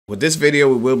With this video,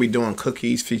 we will be doing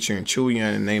cookies featuring Chuya,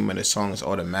 and the name of the song is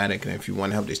Automatic. And if you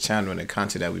want to help this channel and the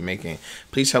content that we're making,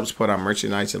 please help support our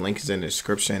merchandise. The link is in the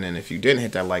description. And if you didn't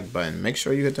hit that like button, make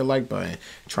sure you hit the like button.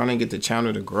 Trying to get the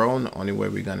channel to grow, and the only way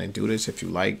we're going to do this if you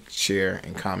like, share,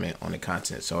 and comment on the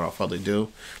content. So without further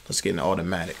ado, let's get into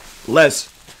Automatic.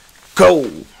 Let's go!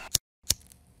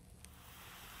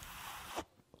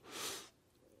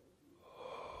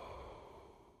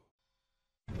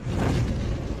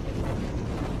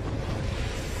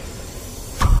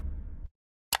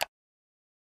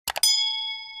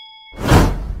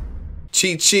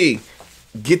 Chi,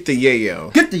 get the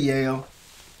yayo. Get the yayo.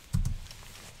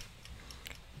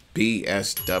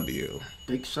 BSW.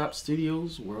 Big Shop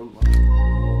Studios worldwide.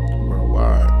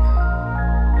 Worldwide.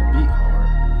 The beat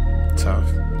hard. Tough.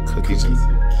 Cookies and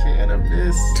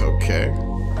cannabis. Okay.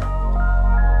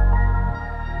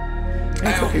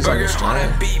 And cookies on the strong.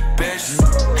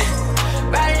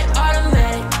 Riding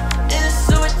automatic in a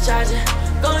supercharger,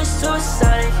 going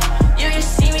supersonic. You can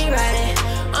see me riding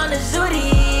on the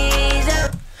Zooties.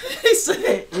 He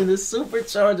said, in the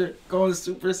supercharger going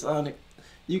supersonic,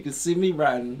 you can see me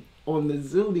riding on the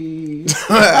Zooties.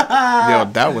 Yo,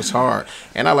 that was hard.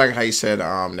 And I like how he said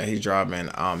that he's driving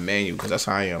manual, because that's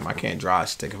how I am. I can't drive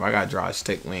stick. If I got drive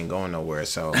stick, we ain't going nowhere.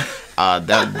 So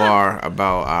that bar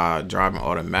about driving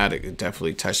automatic, it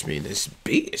definitely touched me. This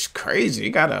beat is crazy. You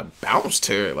got a bounce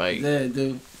to it. Like, yeah,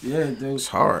 dude. Yeah, dude. It's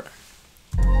hard.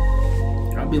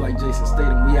 I'll be like Jason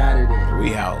Statham. We out of there.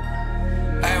 We out.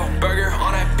 Burger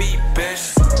on that beat,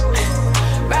 bitch.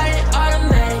 Riding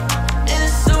automatic in a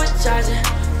supercharger,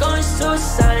 going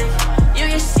supersonic. You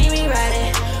can see me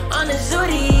riding on the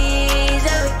Zooties,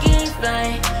 Lamborghini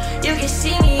flying. You can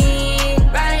see me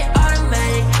riding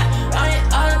automatic, riding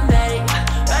automatic,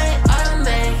 riding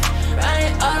automatic,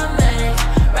 riding automatic,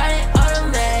 riding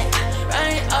automatic,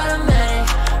 riding automatic,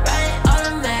 riding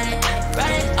automatic,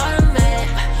 riding automatic.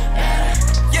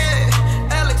 Yeah,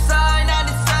 LXI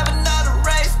 97, not a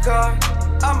race car.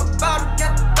 I'm about to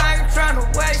get the bag, I'm trying to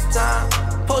waste time.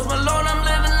 Post Malone, I'm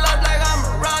living life like I'm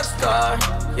a rock star.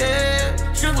 Yeah,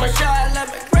 shoot my shot, let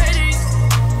me ready.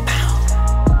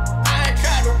 I ain't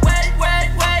trying to wait,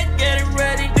 get it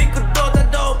ready. Because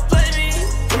don't play me.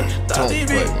 Don't play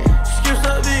me. Excuse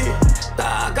me.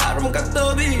 Ta karum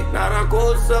katabi. Nara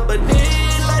ko sa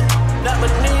Manila, na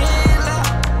Manila.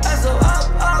 Aso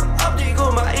up, di ko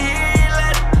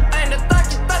mailan. Ay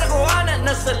nataki talaga ana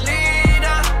na salida.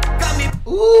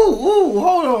 Ooh,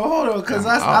 hold on, because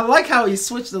I like how he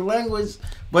switched the language,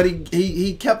 but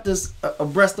he kept us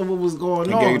abreast of what was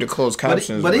going on. He gave you the closed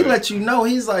captions. But he let you know,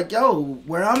 he's like, yo,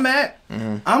 where I'm at,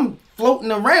 I'm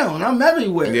floating around. I'm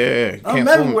everywhere. Yeah, I'm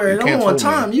everywhere. I'm on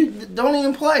time. You don't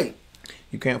even play.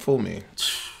 You can't fool me.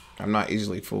 I'm not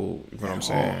easily fooled. You know what I'm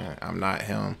saying? I'm not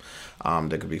him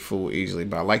that could be fooled easily.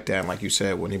 But I like that. And like you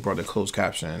said, when he brought the closed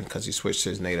caption, because he switched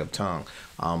his native tongue.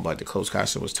 But the closed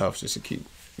caption was tough just to keep,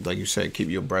 like you said, keep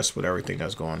you abreast with everything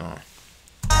that's going on.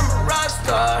 I'm a rock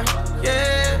star,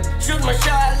 yeah. Shoot my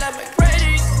shot, let me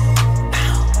ready.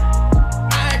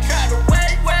 I ain't trying to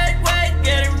wait,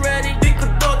 get it ready. Because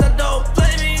don't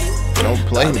play me. Don't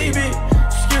play me.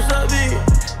 Excuse me.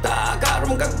 Ta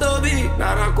karum katabi.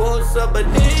 Nara ko sa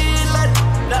Manila,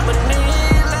 na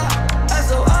Manila.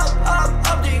 Aso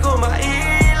up, di ko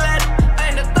mailan.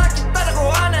 Ay nataki talaga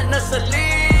ana na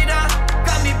salida.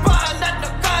 Kami pa na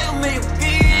kayo may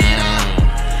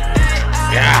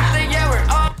yeah.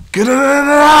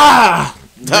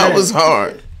 That was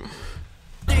hard.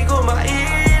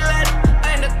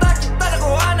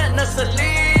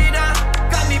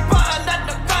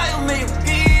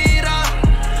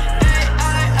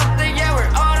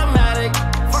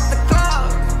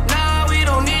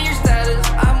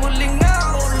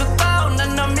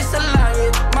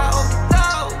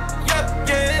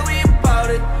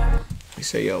 He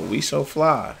said, yo, we so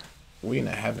fly. We in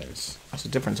the heavens. That's a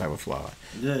different type of fly.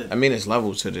 Yeah. I mean, it's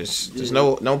levels to this. There's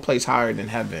no place higher than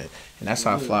heaven. And that's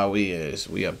how fly we is.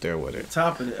 We up there with it.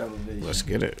 Top of the elevation. Let's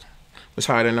get it. What's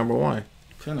higher than number one?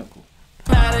 Pinnacle.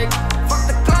 Fuck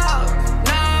the clouds.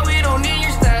 Now we don't need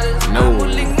your status. No.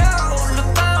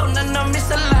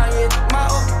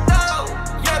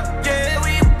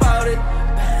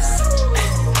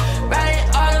 Riding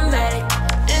automatic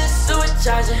in a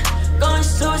supercharger, going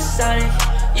supersonic.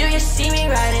 You can see me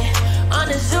riding on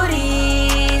the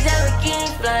Zooties, Lamborghini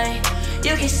flying.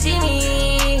 You can see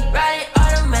me riding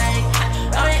automatic,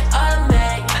 riding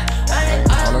automatic, riding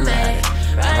automatic,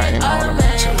 riding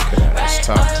automatic,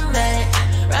 riding automatic,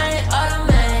 riding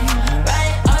automatic,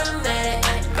 riding automatic,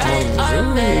 riding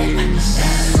automatic.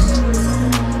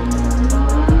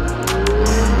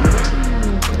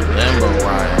 Lambo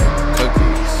riding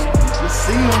cookies. You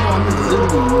see him on the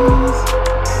zoomies.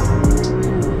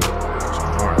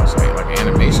 It's like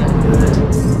animation.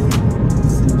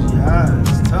 CGI,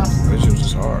 it's tough. Visuals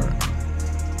is hard.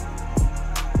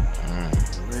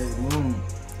 Red Moon.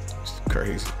 It's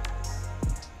crazy.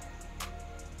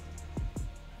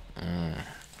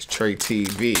 It's Trey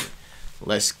TV.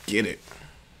 Let's get it.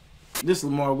 This is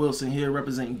Lamar Wilson here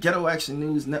representing Ghetto Action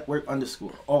News Network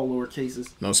 _ all lower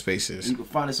cases. No spaces. You can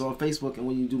find us on Facebook, and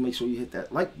when you do, make sure you hit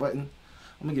that like button.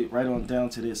 I'm gonna get right on down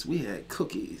to this. We had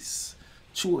Cookies,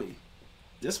 Chuya.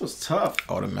 This was tough.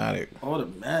 Automatic.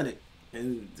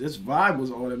 And this vibe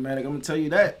was automatic. I'm gonna tell you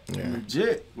that. Yeah.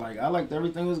 Legit. Like, I liked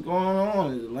everything that was going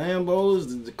on. The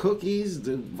Lambos, the cookies,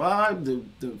 the vibe,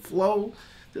 the flow.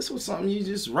 This was something you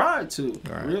just ride to.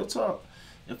 Right. Real talk.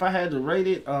 If I had to rate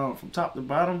it from top to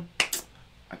bottom,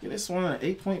 I give this one an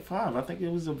 8.5. I think it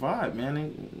was a vibe, man.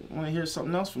 I want to hear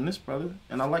something else from this brother.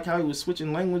 And I like how he was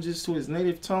switching languages to his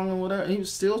native tongue and whatever. He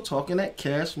was still talking that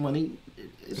Cash Money.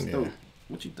 It's dope.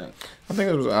 What you think? I think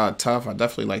it was tough. I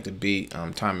definitely liked the beat.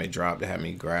 Time it dropped, it had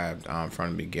me grabbed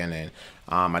from the beginning.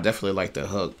 I definitely liked the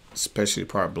hook, especially the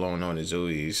part blowing on the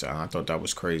zoomies. I thought that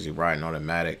was crazy, riding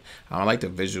automatic. I like the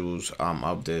visuals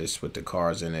of this with the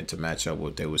cars in it to match up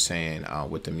what they were saying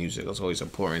with the music. It's always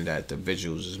important that the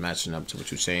visuals is matching up to what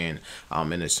you're saying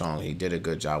in the song. He did a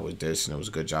good job with this, and it was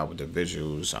a good job with the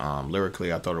visuals.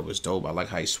 Lyrically, I thought it was dope. I like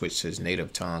how he switched his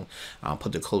native tongue,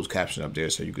 put the closed caption up there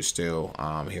so you could still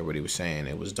hear what he was saying.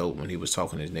 It was dope when he was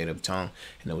talking his native tongue,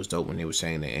 and it was dope when he was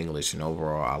saying the English, and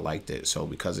overall, I liked it. So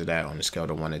because of that, on the scale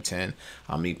of 1 to 10,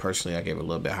 me personally, I gave it a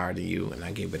little bit higher than you, and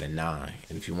I gave it a 9.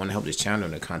 And if you want to help this channel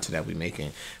and the content that we're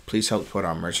making, please help support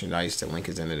our merchandise. The link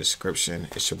is in the description.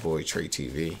 It's your boy Trey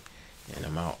TV, and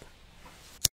I'm out.